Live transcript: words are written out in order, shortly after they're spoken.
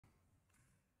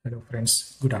Hello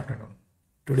friends, good afternoon.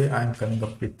 Today I am coming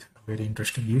up with a very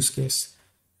interesting use case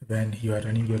when you are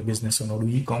running your business on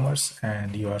Odoo eCommerce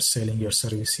and you are selling your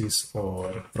services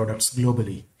or products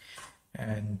globally,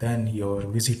 and then your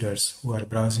visitors who are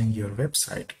browsing your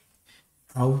website,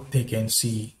 how they can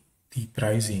see the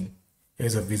pricing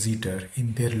as a visitor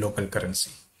in their local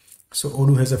currency. So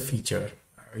Odoo has a feature,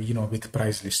 with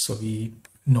Pricelist. So we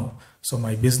know. So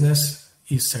my business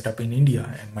is set up in India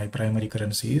and my primary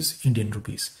currency is Indian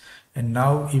rupees. And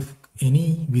now if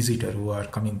any visitor who are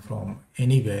coming from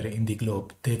anywhere in the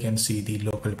globe, they can see the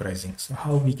local pricing. So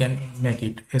how we can make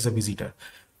it as a visitor?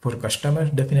 For customer,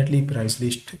 definitely price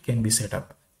list can be set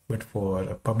up. But for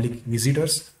public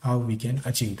visitors, how we can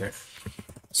achieve that?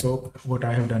 So what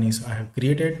I have done is I have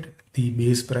created the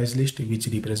base price list which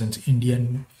represents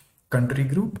Indian country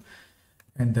group,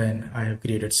 and then I have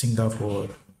created Singapore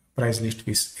price list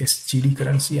with SGD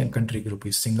currency and country group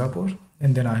is Singapore,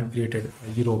 and then I have created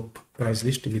a Europe price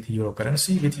list with Euro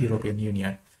currency with European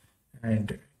Union.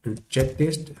 And to check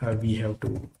this, we have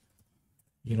to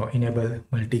enable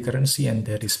multi-currency and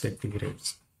their respective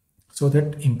rates so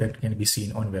that impact can be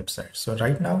seen on website. So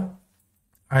right now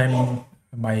I am in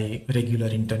my regular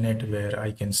internet where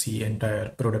I can see entire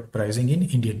product pricing in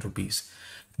Indian rupees.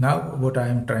 Now what I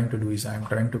am trying to do is I am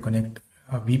trying to connect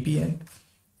a VPN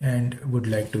and would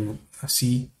like to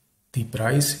see the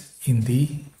price in the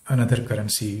another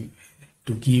currency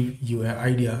to give you an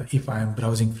idea if I am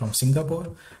browsing from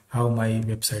Singapore, how my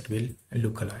website will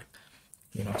look like.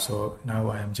 So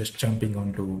now I am just jumping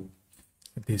onto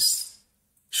this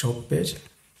shop page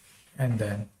and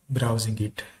then browsing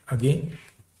it again.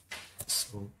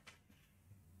 So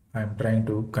I'm trying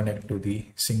to connect to the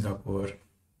Singapore,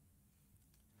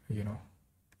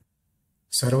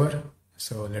 server.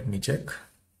 So let me check.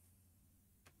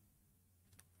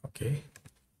 Okay.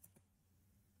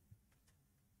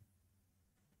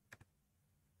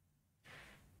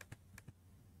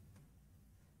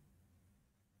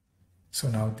 So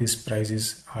now these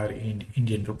prices are in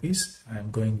Indian rupees.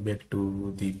 I'm going back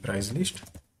to the price list.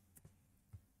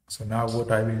 So now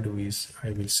what I will do is I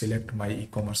will select my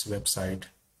e-commerce website.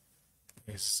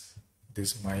 Is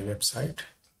this my website?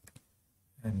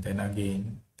 And then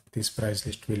again, this price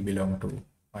list will belong to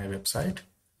my website.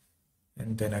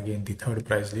 And then again, the third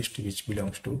price list, which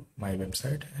belongs to my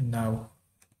website. And now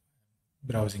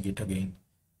browsing it again.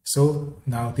 So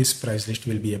now this price list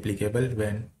will be applicable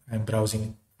when I'm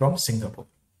browsing from Singapore.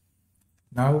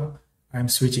 Now I'm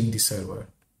switching the server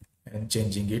and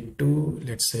changing it to,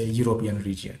 let's say, European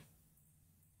region.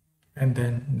 And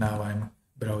then now I'm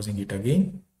browsing it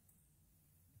again.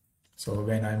 So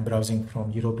when I'm browsing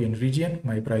from European region,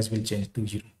 my price will change to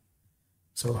 0.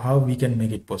 So how we can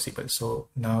make it possible? So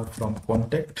now from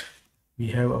contact, we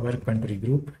have our country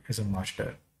group as a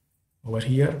master. Over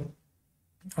here,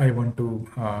 I want to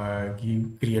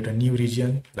create a new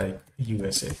region like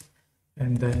USA,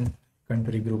 and then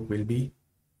country group will be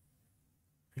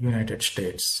United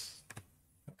States.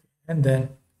 Okay. And then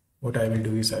what I will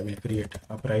do is I will create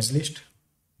a price list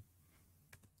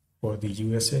for the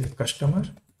USA customer,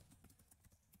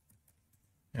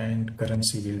 and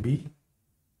currency will be,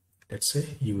 let's say,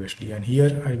 USD. And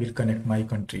here I will connect my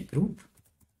country group,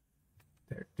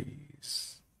 that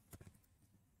is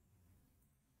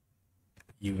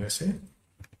USA, and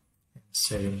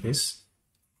saving this,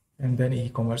 and then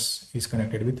e-commerce is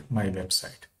connected with my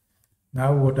website.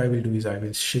 Now what I will do is I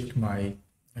will shift my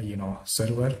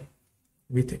server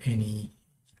with any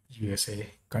USA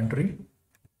country,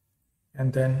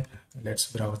 and then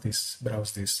let's browse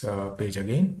this page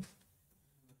again.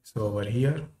 So over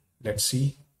here, let's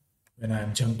see, when I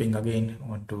am jumping again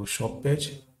onto shop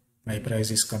page, my price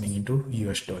is coming into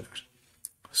US dollar.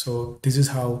 So this is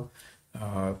how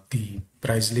the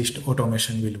price list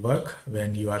automation will work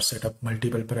when you are set up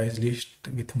multiple price list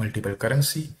with multiple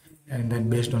currency, and then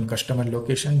based on customer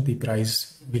location, the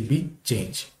price will be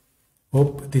changed.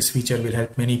 Hope this feature will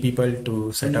help many people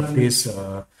to set up these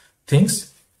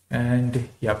things. And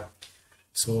yeah,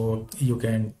 so you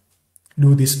can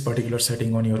do this particular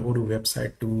setting on your Odoo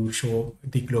website to show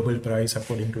the global price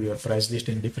according to your price list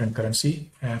in different currency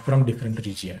from different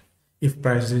region. If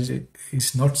price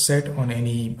is not set on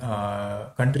any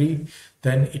country,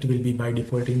 then it will be by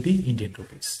default in the Indian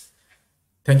rupees.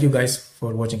 Thank you guys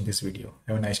for watching this video.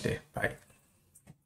 Have a nice day. Bye.